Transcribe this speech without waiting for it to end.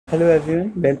Hello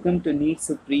everyone, welcome to NEET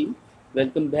supreme.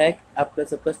 Welcome back. आपका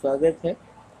सबका स्वागत है।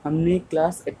 हमने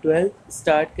क्लास 12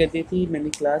 स्टार्ट कर दी थी। मैंने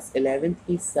क्लास 11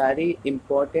 की सारे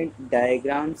इम्पोर्टेंट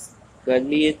डायग्राम्स कर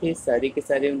लिए थे, सारे के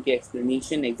सारे उनके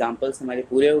एक्सप्लेनेशन एग्जांपल्स हमारे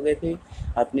पूरे हो गए थे।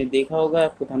 आपने देखा होगा,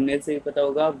 आपको थंबनेल से भी पता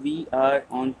होगा, we are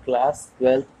on class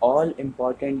 12 all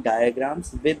important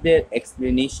diagrams with their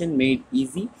explanation made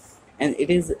easy and it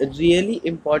is really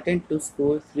important to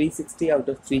score 360 out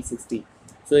of 360.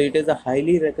 So it is a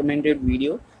highly recommended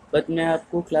video. But मैं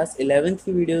आपको क्लास 11th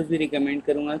की videos भी recommend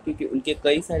करूँगा क्योंकि उनके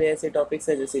कई सारे ऐसे टॉपिक्स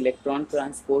हैं जैसे इलेक्ट्रॉन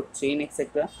ट्रांसपोर्ट, चेन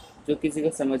एक्सेट्रा, जो किसी को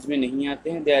समझ में नहीं आते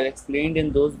हैं. They are explained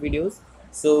in those videos.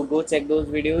 So go check those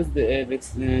videos.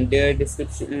 There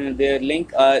description, there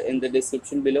link are in the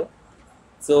description below.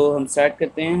 सो हम स्टार्ट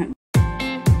करते हैं.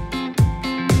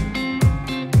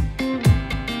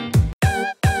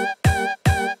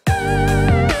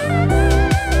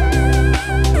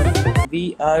 We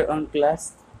are on class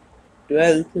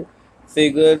 12th,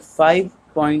 figure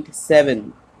 5.7.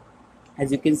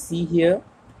 As you can see here,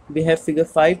 we have figure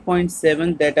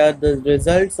 5.7 that are the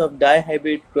results of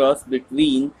dihybrid cross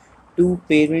between two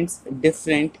parents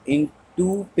different in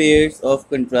two pairs of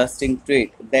contrasting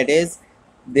trait, that is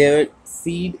their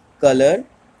seed color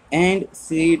and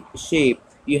seed shape.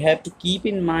 You have to keep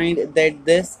in mind that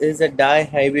this is a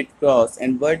dihybrid cross.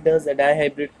 And what does a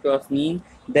dihybrid cross mean?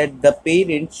 That the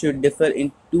parents should differ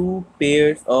in two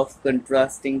pairs of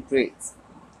contrasting traits.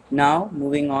 Now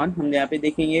moving on, हम यहाँ पे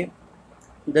देखेंगे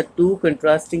the two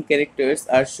contrasting characters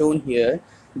are shown here.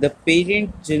 The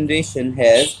parent generation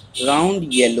has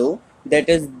round yellow,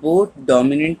 that is both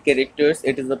dominant characters.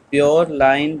 It is a pure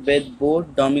line with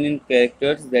both dominant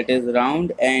characters, that is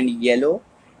round and yellow.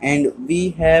 And we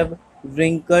have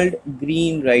wrinkled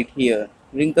green right here.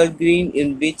 Wrinkled green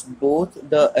in which both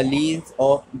the alleles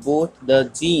of both the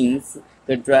genes,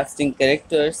 contrasting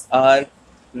characters, are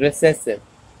recessive.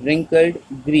 Wrinkled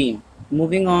green.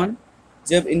 Moving on,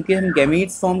 जब इनके हम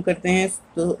gametes form करते हैं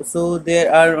तो so there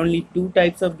are only two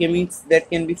types of gametes that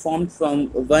can be formed from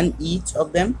one each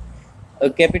of them.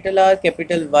 Capital R,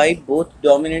 capital Y both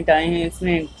dominant आए हैं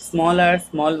इसमें. Small are,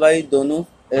 small Y दोनों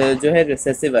जो है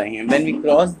रिसेसिव आए हैं. When we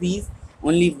cross these,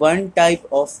 only one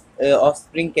type of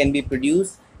offspring can be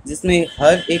produce, जिसमें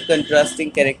हर एक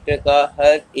कंट्रास्टिंग कैरेक्टर का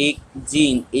हर एक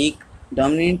जीन एक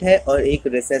डोमिनेंट है और एक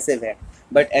रिसेसिव है.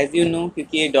 बट एज यू नो,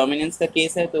 क्योंकि ये डोमिनेंस का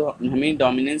केस है तो हमें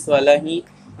डोमिनेंस वाला ही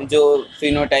जो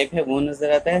फिनोटाइप है वो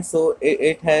नज़र आता है. So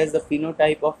it has the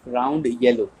phenotype of round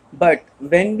yellow. But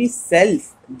when we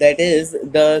self, that is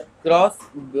the cross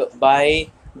by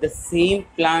the same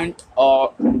plant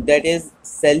और दैट इज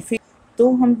सेल्फी,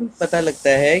 तो हम पता लगता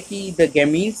है कि the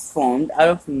gametes formed are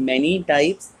of many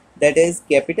types, that is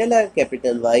capital R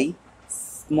capital Y,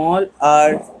 small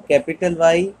are capital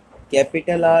Y,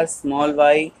 capital R small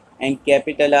Y and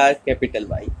capital R capital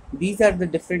Y. These are the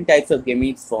different types of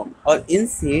gametes formed. और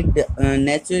इनसे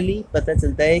naturally पता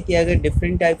चलता है कि अगर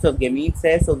different types of gametes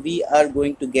है, so we are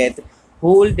going to get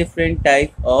whole different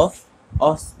type of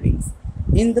offsprings.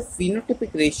 In the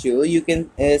phenotypic ratio, you can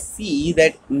see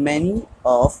that many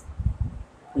of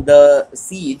the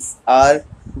seeds are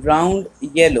round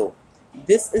yellow.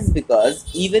 This is because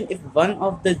even if one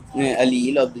of the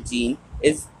allele of the gene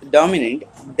is dominant,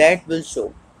 that will show.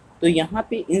 तो यहाँ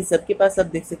पे इन सब के पास आप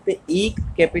देख सकते हैं एक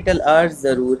कैपिटल आर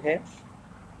ज़रूर है.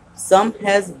 सम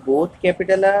has both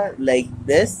capital R like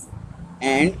this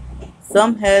and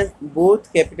some has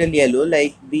both capital yellow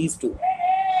like these two.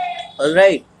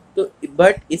 Alright, तो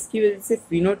बट इसकी वजह से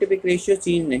फिनोटिपिक रेशियो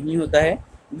चेंज नहीं होता है.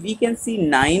 We can see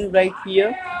 9 right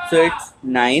here, so it's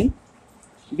 9.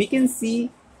 We can see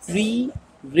 3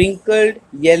 wrinkled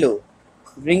yellow.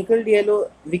 Wrinkled yellow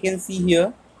we can see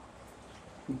here,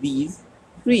 these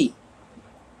 3.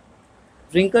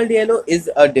 Wrinkled yellow is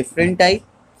a different type,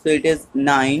 so it is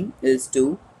 9 is to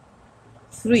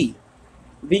 3.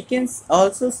 We can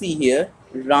also see here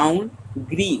round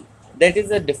green, that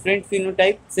is a different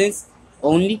phenotype. Since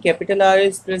only capital R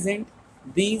is present,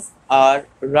 these are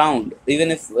round.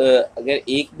 Even if अगर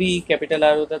एक भी capital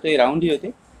R होता तो ये round ही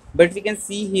होते, but we can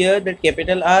see here that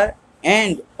capital R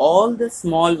and all the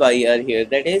small y are here,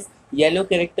 that is yellow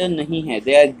character नहीं है,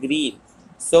 they are green.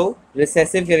 So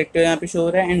recessive character यहाँ पे show हो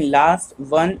रहा है. And last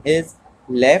one is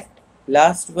left,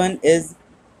 last one is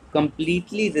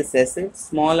completely recessive,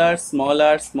 small r, small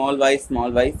r, small y,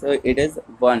 small y, so it is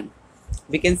 1.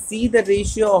 We can see the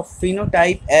ratio of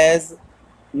phenotype as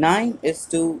 9 is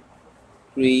to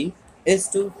 3 is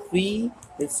to 3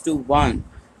 is to 1.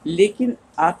 लेकिन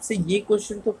आपसे ये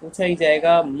question तो पूछा ही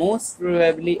जाएगा, most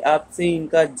probably आपसे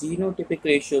इनका genotypic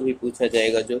ratio भी पूछा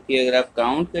जाएगा, जो कि अगर आप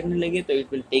काउंट करने लगे तो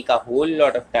it will take a whole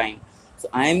lot of time. So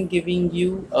I am giving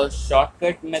you a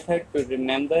shortcut method to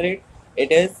remember it.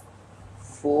 It is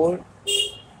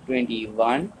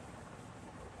 421,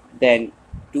 then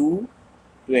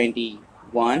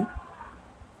 221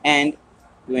 and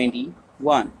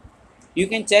 21. You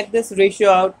can check this ratio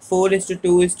out: 4 is to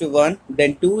 2 is to 1,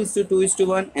 then 2 is to 2 is to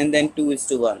 1, and then 2 is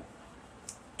to 1.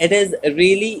 It is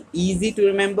really easy to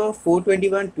remember: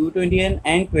 421, 221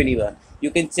 and 21.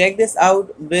 You can check this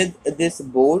out with this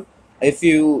board if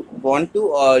you want to,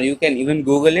 or you can even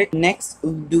Google it. Next,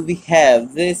 do we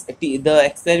have the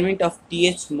experiment of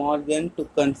T.H. Morgan to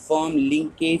confirm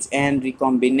linkage and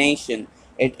recombination.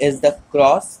 It is the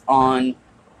cross on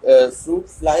fruit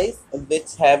flies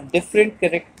which have different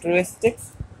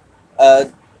characteristics. Uh,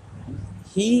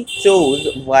 he chose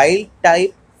wild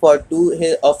type for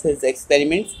of his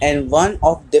experiments and one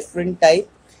of different type.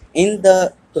 In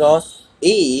the cross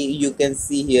A, you can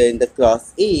see here in the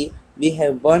cross A, we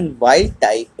have one wild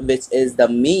type which is the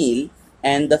male,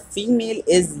 and the female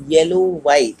is yellow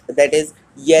white, that is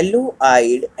yellow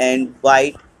eyed and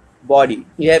white body.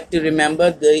 You have to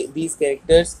remember these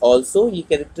characters also. ये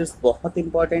characters बहुत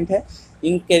important है,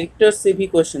 इन characters से भी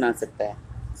question आ सकता है.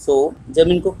 सो जब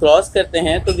इनको cross करते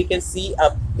हैं तो वी कैन सी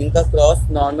अब इनका क्रॉस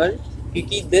नॉर्मल,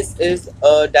 क्योंकि this is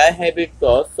a dihybrid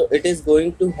cross, so it is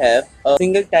going to have a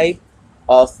single type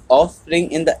of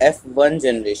offspring in the F1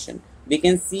 generation. We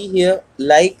can see here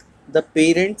like the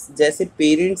parents, जैसे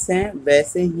parents हैं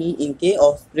वैसे ही इनके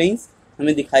offsprings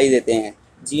हमें दिखाई देते हैं.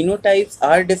 Genotypes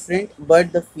are different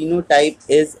but the phenotype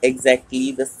is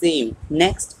exactly the same.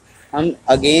 Next, हम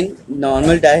again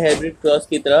normal dihybrid cross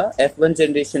की तरह F1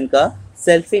 जनरेशन का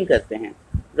सेल्फिंग करते हैं,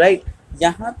 राइट.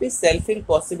 यहाँ पे सेल्फिंग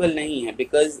पॉसिबल नहीं है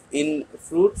because in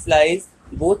fruit flies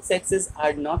both sexes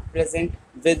are not present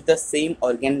with the same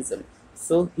organism.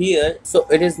 So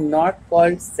it is not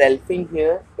called selfing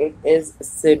here, it is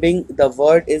sibbing. The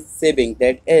word is sibbing,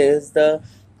 that is the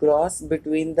cross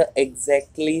between the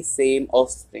exactly same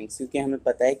offsprings. क्योंकि हमें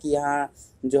पता है कि यहाँ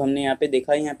जो हमने यहाँ पे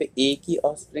देखा है, यहाँ पे एक ही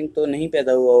ऑफस्प्रिंग तो नहीं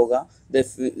पैदा हुआ होगा.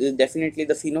 Definitely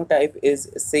the phenotype is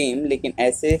same, लेकिन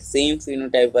ऐसे सेम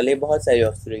फिनोटाइप वाले बहुत सारे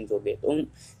ऑफस्प्रिंग्स हो गए, तो उन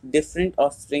डिफरेंट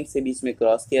ऑफस्प्रिंग से बीच में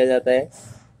क्रॉस किया जाता है.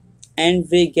 And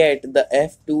we get the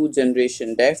F2 generation.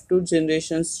 The F2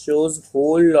 generation shows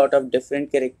whole lot of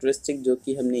different characteristics जो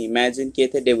कि हमने imagine किए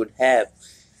थे they would have.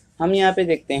 हम यहाँ पे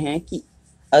देखते हैं कि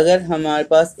अगर हमारे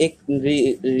पास एक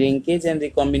लिंकेज एंड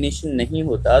रिकॉम्बिनेशन नहीं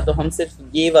होता तो हम सिर्फ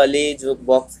ये वाले जो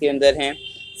बॉक्स के अंदर हैं,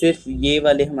 सिर्फ ये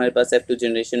वाले हमारे पास F2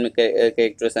 जनरेशन में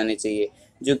कैरेक्टर्स आने चाहिए,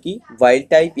 जो कि wild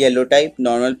type yellow type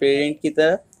normal parent की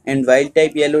तरह, and wild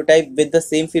type yellow type with the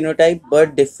same phenotype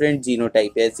but different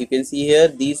genotype. As you can see here,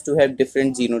 these two have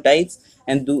different genotypes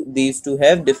and these two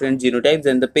have different genotypes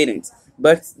than the parents.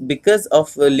 But because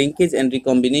of linkage and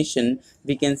recombination,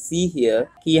 we can see here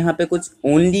कि यहाँ पे कुछ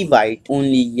only white,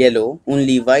 only yellow,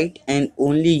 only white and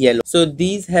only yellow. So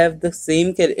these have the same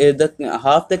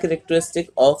half the characteristic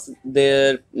of their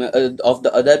of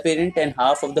the other parent and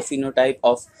half of the phenotype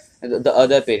of the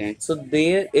other parent. So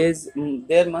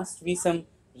there must be some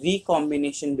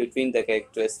recombination between the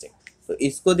characteristic. तो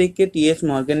इसको देख के T.H.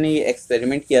 Morgan ने ये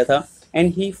experiment किया था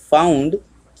and he found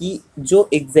कि जो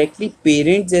एग्जैक्टली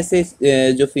पेरेंट जैसे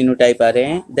जो फिनोटाइप आ रहे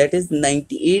हैं दैट इज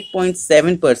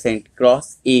 98.7%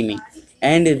 क्रॉस ए में,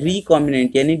 एंड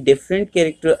रिकॉम्बिनेंट यानी डिफरेंट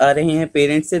कैरेक्टर आ रहे हैं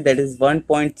पेरेंट से दैट इज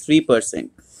 1.3%.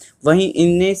 वहीं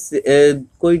इनने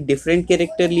कोई डिफरेंट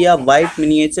कैरेक्टर लिया white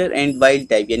miniature and wild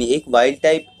type, यानी एक wild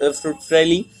type fruit fly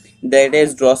Lee that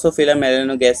is Drosophila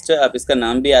मेलानोगैस्टर. आप इसका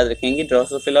नाम भी याद रखेंगे,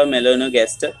 ड्रोसोफिला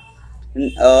मेलानोगैस्टर.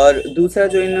 और दूसरा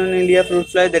जो इन्होंने लिया fruit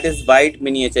fly that is white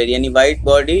miniature, यानी white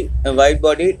body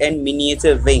and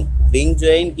miniature wing जो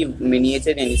है इनकी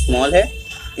मिनिएचर यानी स्मॉल है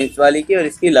इस वाली की, और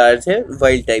इसकी लार्ज है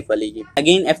वाइल्ड टाइप वाली की.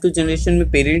 अगेन F2 जनरेशन में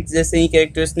पेरेंट्स जैसे ही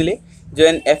कैरेक्टर्स मिले. जो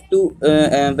इन F2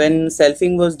 when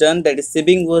selfing was done, that is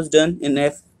sibbing was done in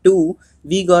F2,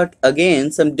 we got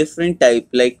again some different type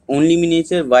like only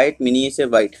miniature white.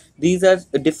 These are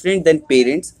different than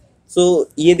parents. So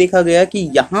ये देखा गया कि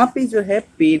यहाँ पे जो है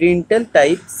पेरेंटल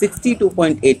टाइप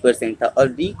 62.8% था और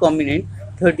रिकॉम्बिनेंट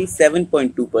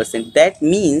 37.2%. दैट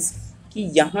मीन्स कि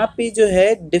यहाँ पे जो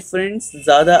है डिफरेंस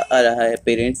ज़्यादा आ रहा है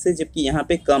पेरेंट्स से, जबकि यहाँ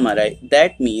पे कम आ रहा है.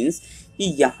 दैट मीन्स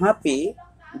कि यहाँ पे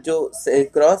जो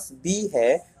क्रॉस बी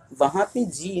है वहाँ पे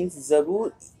जीन्स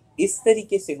ज़रूर इस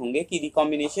तरीके से होंगे कि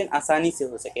रिकॉम्बिनेशन आसानी से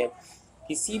हो सके.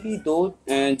 किसी भी दो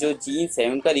जो जीन्स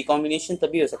है उनका रिकॉम्बिनेशन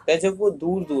तभी हो सकता है जब वो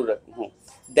दूर दूर हों.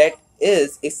 दैट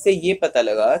इज, इससे ये पता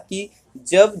लगा कि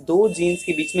जब दो जीन्स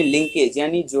के बीच में लिंकेज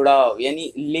यानी जुड़ाव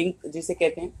यानी लिंक जिसे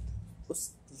कहते हैं, उस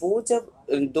वो जब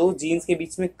दो जीन्स के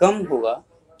बीच में कम होगा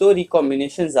तो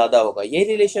रिकॉम्बिनेशन ज़्यादा होगा। ये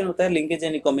रिलेशन होता है लिंकेज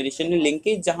एंड रिकॉम्बिनेशन में।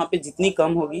 लिंकेज जहाँ पे जितनी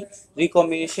कम होगी,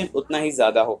 रिकॉम्बिनेशन उतना ही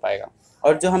ज़्यादा हो पाएगा।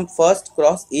 और जो हम फर्स्ट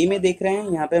क्रॉस ए में देख रहे हैं,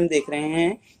 यहाँ पे हम देख रहे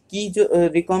हैं कि जो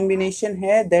रिकॉम्बिनेशन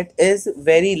है दैट इज़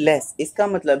वेरी लेस। इसका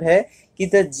मतलब है कि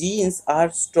the genes are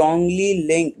strongly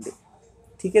linked.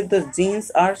 ठीक है, the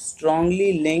genes are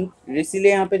strongly linked,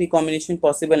 इसीलिए यहाँ पे रिकॉम्बिनेशन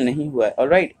पॉसिबल नहीं हुआ है।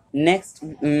 ऑलराइट, नेक्स्ट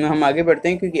हम आगे बढ़ते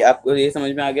हैं, क्योंकि आपको ये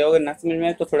समझ में आ गया होगा। ना समझ में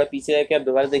आए तो थोड़ा पीछे जाके आप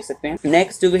दोबारा देख सकते हैं।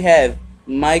 Next we have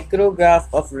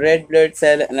micrograph of red blood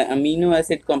cell and amino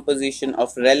acid composition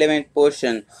of relevant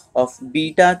portion of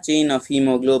beta chain of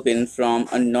hemoglobin from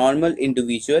a normal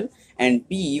individual and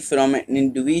B from an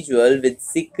individual with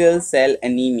sickle cell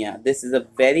anemia. This is a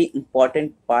very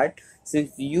important part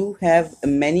since you have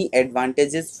many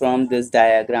advantages from this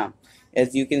diagram.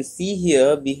 As you can see here,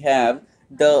 we have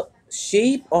the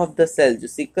shape of the cell.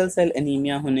 जो sickle cell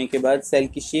anemia होने के बाद cell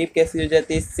की shape कैसी हो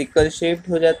जाती है, sickle shaped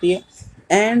हो जाती है।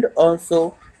 And also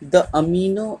the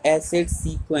amino acid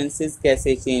sequences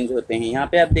कैसे चेंज होते हैं। यहाँ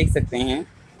पे आप देख सकते हैं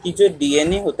कि जो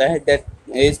डीएनए होता है that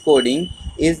is coding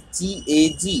is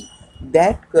GAG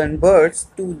that converts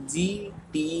to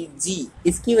GTG।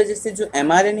 इसकी वजह से जो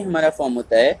mRNA हमारा फॉर्म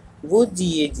होता है वो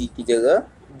GAG की जगह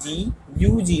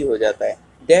GUG हो जाता है।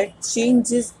 That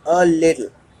changes a little.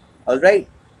 Alright,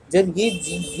 जब ये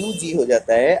GUG हो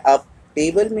जाता है, आप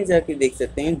टेबल में जाके देख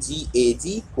सकते हैं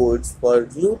GAG codes for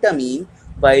glutamine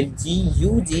while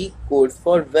GUG codes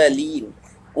for valine.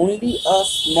 Only a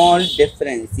small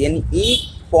difference, यानी एक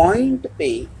पॉइंट पे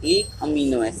एक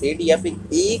अमीनो एसिड या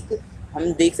फिर एक,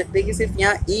 हम देख सकते हैं कि सिर्फ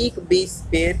यहाँ एक बेस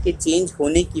पेयर के चेंज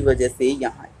होने की वजह से,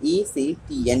 यहाँ A से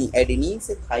T यानी एडेनिन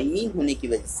से थाइमीन होने की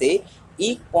वजह से,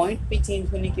 एक पॉइंट पे चेंज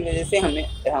होने की वजह से हमें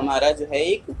हमारा जो है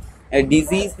एक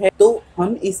डिजीज है, तो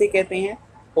हम इसे कहते हैं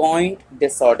पॉइंट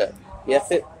डिसऑर्डर,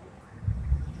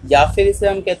 या फिर इसे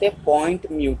हम कहते हैं पॉइंट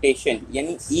म्यूटेशन।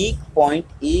 यानी एक पॉइंट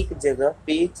एक जगह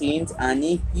पे चेंज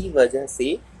आने की वजह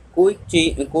से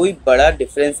कोई बड़ा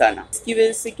डिफरेंस आना। इसकी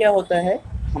वजह से क्या होता है,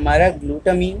 हमारा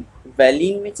ग्लूटामीन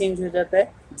वैलिन में चेंज हो जाता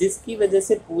है, जिसकी वजह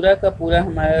से पूरा का पूरा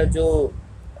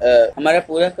हमारा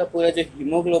पूरा जो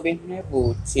हीमोग्लोबिन है वो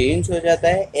चेंज हो जाता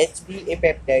है। HbA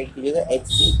पेप्टाइड की जगह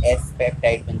HbS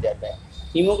पेप्टाइड बन जाता है।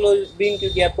 हीमोग्लोबिन,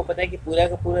 क्योंकि आपको पता है कि पूरा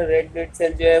का पूरा रेड ब्लड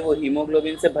सेल जो है वो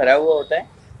हीमोग्लोबिन से भरा हुआ होता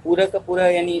है। पूरा का पूरा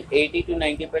यानी 80 to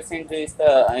 90% जो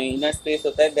इसका इनर स्पेस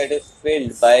होता है that is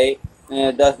filled by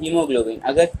the haemoglobin.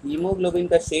 अगर हीमोग्लोबिन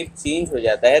का शेप चेंज हो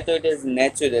जाता है तो इट इज़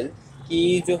नेचुरल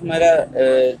कि जो हमारा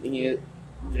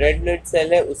रेड ब्लड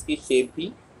सेल है उसकी शेप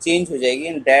भी चेंज हो जाएगी,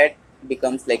 and that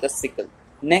becomes like a sickle.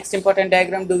 Next important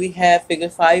diagram do we have figure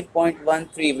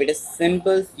 5.13, which is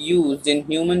symbols used in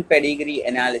human pedigree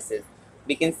analysis.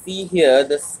 We can see here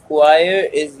the square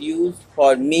is used for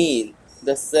male,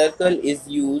 the circle is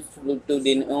used to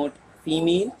denote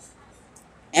female,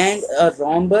 and a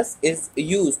rhombus is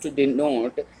used to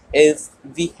denote if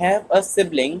we have a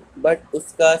sibling but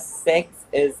uska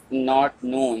sex is not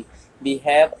known. We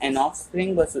have an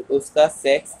offspring but uska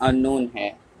sex unknown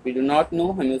hai. We do not know,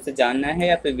 हमें उसे जानना है,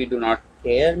 या फिर we do not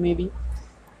care maybe.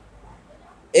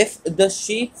 If the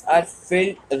sheets are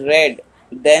filled red,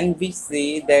 then we say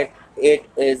that it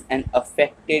is an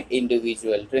affected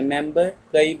individual. Remember,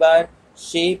 कई बार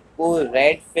shape को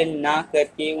red fill ना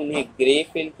करके उन्हें ग्रे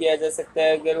फिल किया जा सकता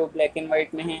है अगर वो ब्लैक एंड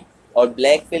वाइट में है, और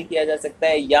ब्लैक फिल किया जा सकता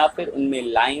है, या फिर उनमें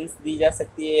लाइंस दी जा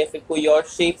सकती है, या फिर कोई और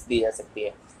शेप्स दी जा सकती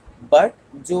है। बट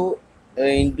जो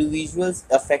इंडिविजुअल्स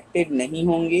अफेक्टेड नहीं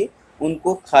होंगे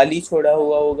उनको खाली छोड़ा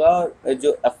हुआ होगा, और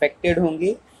जो अफेक्टेड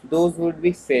होंगे those would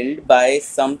be filled by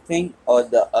something or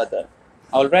the other.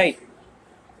 All right,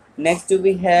 next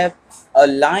we have a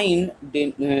line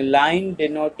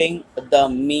denoting the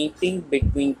meeting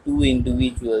between two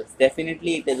individuals.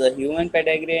 Definitely it is a human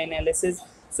pedigree analysis,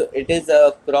 so it is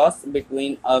a cross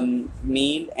between a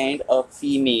male and a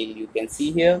female. You can see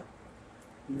here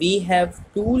we have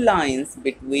two lines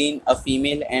between a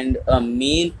female and a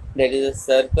male, that is a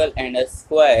circle and a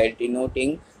square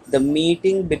denoting the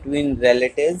meeting between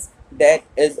relatives, that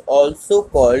is also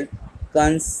called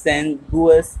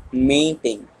consanguous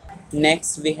mating.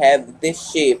 Next we have this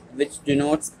shape which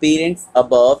denotes parents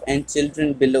above and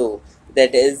children below,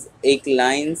 that is एक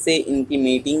line से इनकी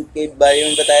meeting के बारे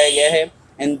में बताया गया है,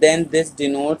 and then this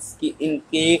denotes कि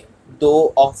इनके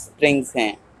दो offsprings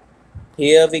हैं।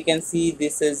 Here we can see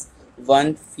this is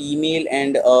one female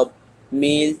and a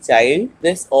male child.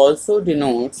 This also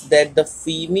denotes that the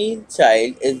female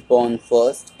child is born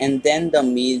first and then the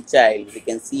male child. We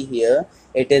can see here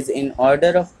it is in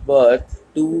order of birth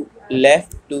to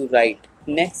left to right.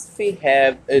 Next we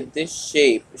have this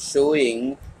shape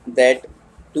showing that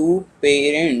two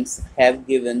parents have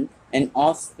given an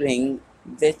offspring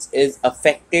which is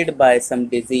affected by some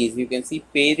disease. You can see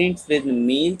parents with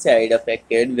male child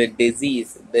affected with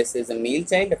disease. This is a male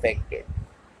child affected.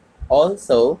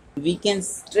 Also, we can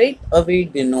straight away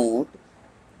denote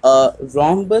a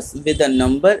rhombus with a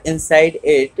number inside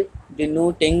it,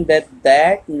 denoting that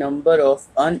that number of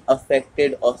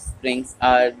unaffected offsprings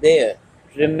are there.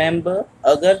 Remember,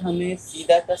 अगर हमें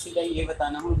सीधा का सीधा ये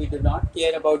बताना हो, we do not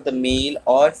care about the male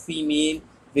or female,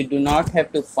 we do not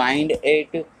have to find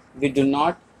it, we do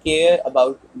not care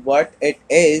about what it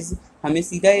is. हमें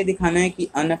सीधा ये दिखाना है कि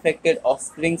अनअफेक्टेड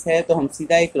ऑफस्प्रिंग्स है, तो हम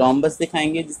सीधा एक रोम्बस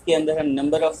दिखाएंगे जिसके अंदर हम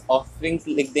नंबर ऑफ ऑफस्प्रिंग्स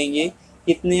लिख देंगे,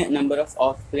 कितने नंबर ऑफ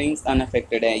ऑफस्प्रिंग्स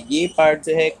अनअफेक्टेड है। ये पार्ट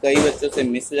जो है कई बच्चों से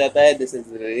मिस हो जाता है, दिस इज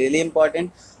रियली इंपॉर्टेंट,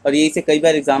 और ये इसे कई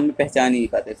बार एग्जाम में पहचान ही नहीं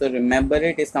पाते। सो रिमेंबर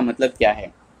इट, इसका मतलब क्या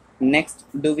है। Next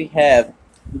do we have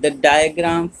the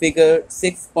diagram figure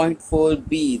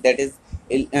 6.4b, that is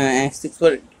 6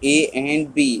 for A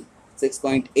and B.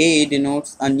 6.A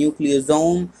denotes a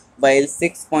nucleosome, while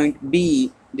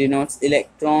 6.B denotes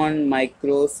electron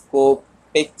microscope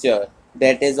picture,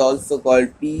 that is also called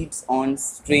beads on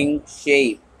string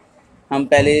shape. हम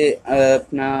पहले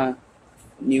अपना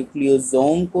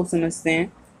nucleosome को समझते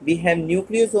हैं। We have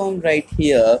nucleosome right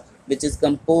here, which is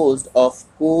composed of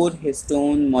core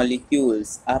histone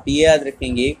molecules. आप ये याद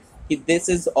रखेंगे कि this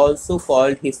is also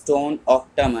called histone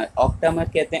octamer. octamer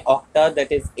कहते हैं octa,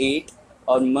 that is 8,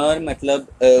 और मर मतलब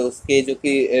उसके जो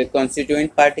कि constituent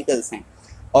particles हैं।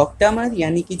 ऑक्टामर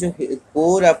यानी कि जो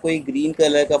कोर आपको एक ग्रीन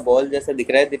कलर का बॉल जैसा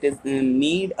दिख रहा है, that is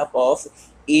made up of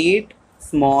 8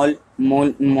 small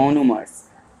monomers.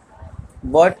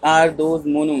 What are those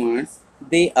monomers?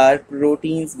 They are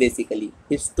proteins basically,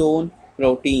 histone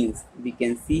proteins. We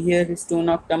can see here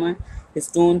histone octamer,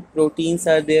 histone proteins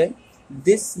are there.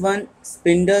 This one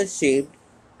spindle shaped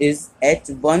is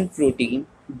H1 protein,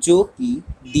 जो कि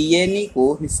DNA को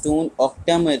histone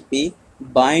octamer पे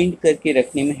bind करके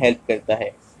रखने में help करता है।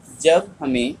 जब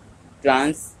हमें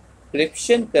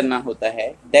ट्रांसक्रिप्शन करना होता है,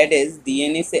 दैट इज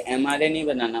DNA से mRNA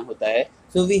बनाना होता है,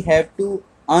 so we have to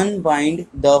unbind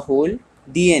the whole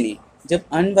DNA। जब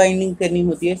अनबाइंडिंग करनी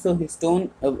होती है, सो histone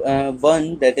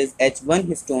 1 that is H1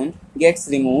 histone gets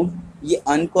remove, ये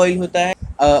अनकॉइल होता है,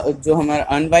 जो हमारा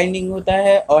अनबाइंडिंग होता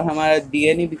है, और हमारा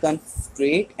DNA becomes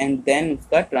straight and then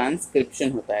उसका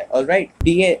ट्रांसक्रिप्शन होता है। ऑलराइट,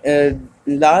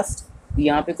 लास्ट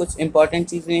यहाँ पे कुछ इंपॉर्टेंट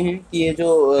चीज़ें हैं कि ये जो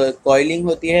कॉइलिंग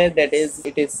होती है, that is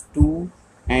it is 2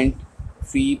 and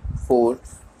 3/4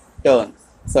 turn,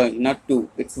 sorry not 2,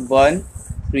 it's 1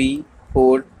 3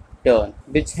 4 turn,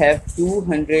 which have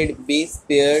 200 base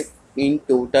pair in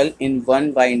total in one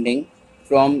binding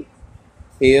from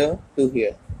here to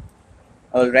here.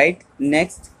 Alright,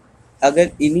 next, अगर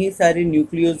इन्हीं सारे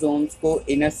न्यूक्लियोसोम्स को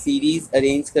इन अ सीरीज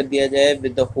अरेंज कर दिया जाए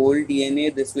with the whole DNA,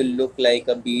 this will look like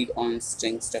a Beed on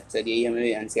string structure. यही हमें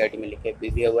NCERT में लिखे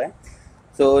दिया हुआ है।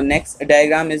 So next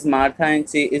diagram is Martha and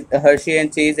chase, Hershey and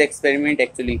chase experiment,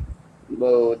 actually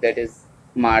that is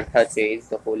Martha chase,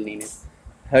 the whole name is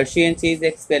Hershey and Chase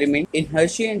experiment. In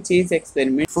Hershey and Chase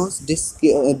experiment, first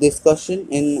discussion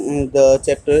in the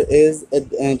chapter is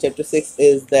chapter 6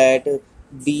 is that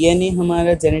DNA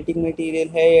हमारा genetic material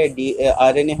है या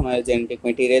RNA हमारा genetic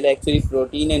material है। Actually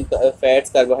protein and fats,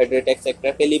 carbohydrate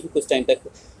etcetera के लिए भी कुछ time तक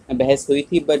बहस हुई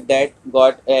थी, बट दैट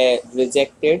गॉट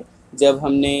रिजेक्टेड जब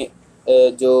हमने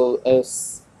जो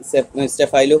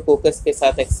स्टेफाइलोकोकस के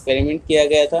साथ एक्सपेरिमेंट किया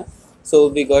गया था। So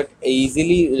we got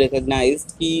easily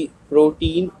recognised कि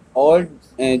प्रोटीन और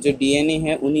जो डीएनए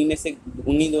है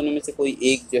उन्हीं दोनों में से कोई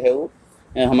एक जो है वो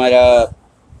हमारा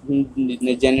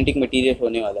जेनेटिक मटेरियल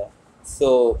होने वाला है। सो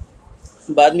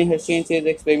बाद में हर्शी एंड चेज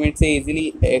एक्सपेरिमेंट से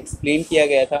इजीली एक्सप्लेन किया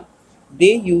गया था।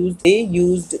 They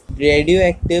used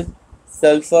radioactive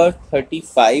sulphur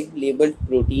 35 labelled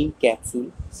protein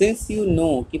capsule. Since you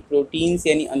know कि प्रोटीन्स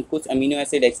यानी कुछ अमीनो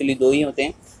एसिड एक्चुअली 2 ही होते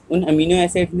हैं, उन अमीनो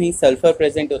एसिड में ही सल्फर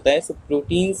प्रेजेंट होता है। सो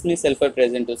प्रोटीन्स में सल्फर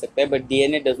प्रेजेंट हो सकता है, but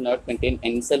DNA does not contain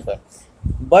any sulphur.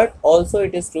 But also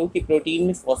it is true कि प्रोटीन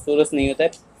में फॉस्फोरस नहीं होता है,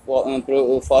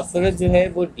 फॉस्फोरस जो है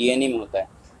वो डीएनए में होता है।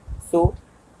 सो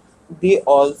they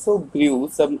also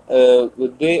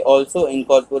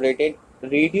incorporated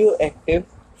radioactive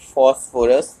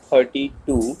phosphorus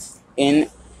 32 in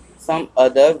some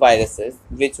other viruses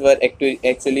which were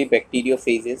actually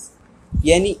bacteriophages।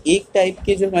 यानी एक टाइप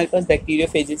के जो हमारे पास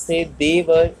बैक्टीरियोफेजेस थे,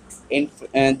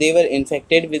 they were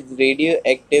infected with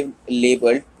radioactive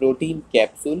labeled protein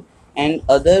capsule and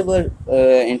other were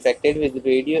infected with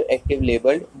radioactive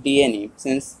labeled DNA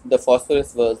since the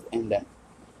phosphorus was in them।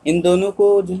 इन दोनों को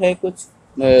जो है कुछ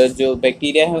जो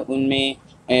बैक्टीरिया है उनमें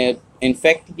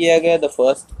इन्फेक्ट किया गया। The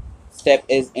first step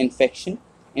is infection.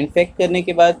 Infect करने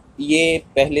के बाद ये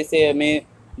पहले से हमें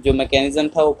जो मैकेनिज़्म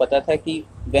था वो पता था कि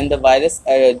when the virus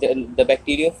the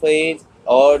bacteriophage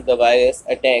or the virus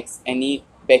attacks any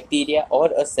bacteria or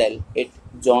a cell, it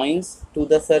joins to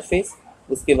the surface.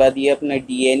 उसके बाद ये अपना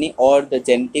डीएनए और द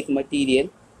जेनेटिक मटेरियल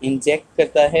इंजेक्ट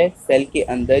करता है सेल के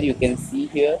अंदर. You can see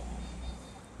here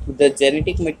the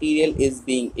genetic material is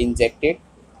being injected.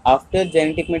 After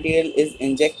genetic material is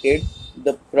injected,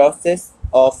 the process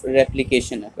of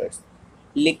replication occurs.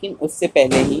 लेकिन उससे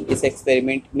पहले ही इस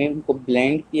एक्सपेरिमेंट में उनको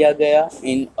ब्लेंड किया गया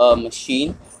इन अ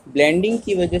मशीन. ब्लेंडिंग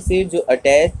की वजह से जो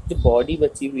अटैच्ड बॉडी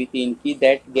बची हुई थी इनकी,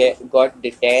 that got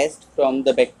detached from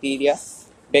the bacteria.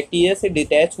 Bacteria से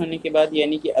डिटैच होने के बाद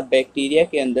यानी कि अब बैक्टीरिया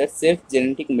के अंदर सिर्फ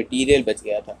जेनेटिक मटेरियल बच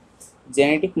गया था.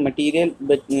 जेनेटिक मटेरियल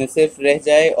सिर्फ रह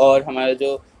जाए और हमारा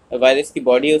जो वायरस की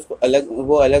बॉडी है उसको अलग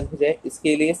हो जाए,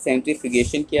 इसके लिए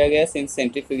सेंट्रीफ्यूगेशन किया गया. सिंस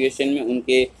सेंट्रीफ्यूगेशन में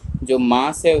उनके जो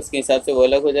मास है उसके हिसाब से वो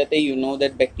अलग हो जाते हैं. You know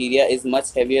that bacteria is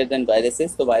much heavier than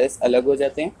viruses, तो वायरस अलग हो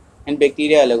जाते हैं एंड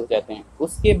बैक्टीरिया अलग हो जाते हैं.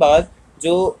 उसके बाद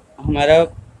जो हमारा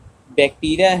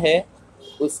बैक्टीरिया है,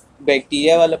 उस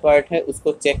बैक्टीरिया वाला पार्ट है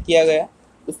उसको चेक किया गया.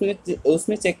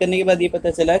 उसमें चेक करने के बाद ये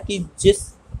पता चला कि जिस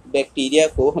बैक्टीरिया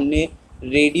को हमने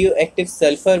रेडियो एक्टिव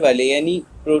सल्फर वाले यानी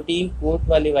प्रोटीन कोट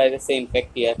वाले वायरस से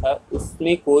इन्फेक्ट किया था,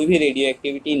 उसमें कोई भी रेडियो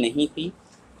एक्टिविटी नहीं थी.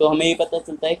 तो हमें ये पता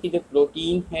चलता है कि जो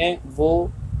प्रोटीन है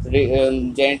वो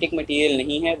जेनेटिक मटेरियल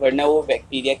नहीं है, वरना वो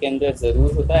बैक्टीरिया के अंदर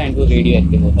ज़रूर होता है एंड वो रेडियो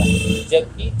एक्टिव होता है.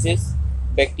 जबकि जिस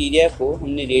बैक्टीरिया को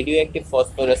हमने रेडियो एक्टिव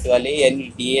फॉस्फोरस वाले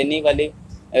यानी डीएनए वाले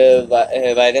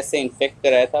वायरस से इन्फेक्ट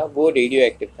कराया था वो रेडियो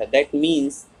एक्टिव था. दैट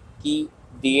मीन्स कि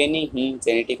डीएनए ही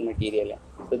जेनेटिक मटेरियल है.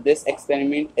 So this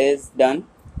experiment is done.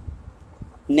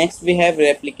 Next we have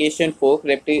replication fork.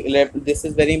 This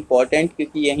is very important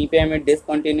क्योंकि यहीं पे हमें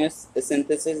discontinuous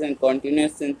synthesis and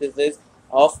continuous synthesis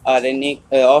of RNA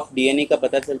of DNA का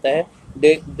पता चलता है.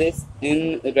 This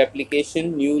in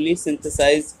replication newly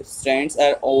synthesized strands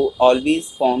are always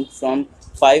formed from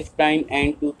 5 prime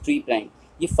and to 3 prime.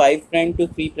 ये 5 prime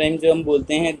to 3 prime जो हम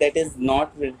बोलते हैं that is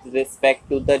not with respect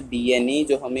to the DNA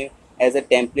जो हमें एज अ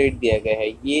टेम्पलेट दिया गया है.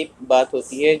 ये बात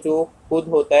होती है जो खुद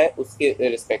होता है उसके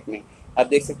रिस्पेक्ट में. आप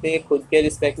देख सकते हैं खुद के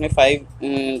रिस्पेक्ट में 5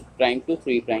 प्राइम टू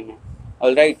 3 प्राइम है.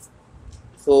 ऑल राइट,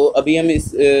 सो अभी हम इस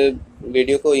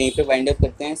वीडियो को यहीं पे वाइंड अप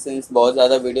करते हैं. सिंस बहुत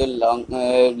ज़्यादा वीडियो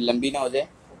लंबी ना हो जाए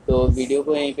तो वीडियो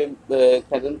को यहीं पे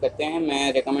ख़त्म करते हैं.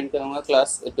 मैं रेकमेंड करूँगा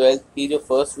क्लास 12th की जो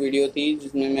फर्स्ट वीडियो थी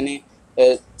जिसमें मैंने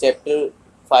चैप्टर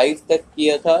 5 तक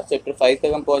किया था, चैप्टर 5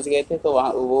 तक हम पहुंच गए थे, तो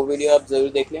वहाँ वो वीडियो आप ज़रूर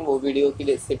देख लें. वो वीडियो की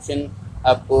डिस्क्रिप्शन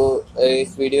आपको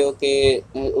इस वीडियो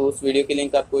के उस वीडियो की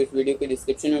लिंक आपको इस वीडियो के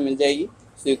डिस्क्रिप्शन में मिल जाएगी.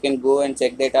 So you can go and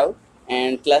check that out.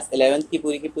 And class 11th की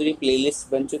पूरी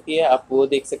प्लेलिस्ट बन चुकी है, आप वो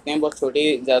देख सकते हैं. बहुत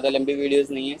छोटी ज़्यादा लंबी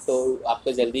वीडियोज़ नहीं है, सो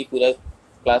आपका जल्दी पूरा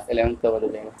क्लास 11th कवर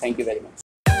हो जाएगा. Thank you very much.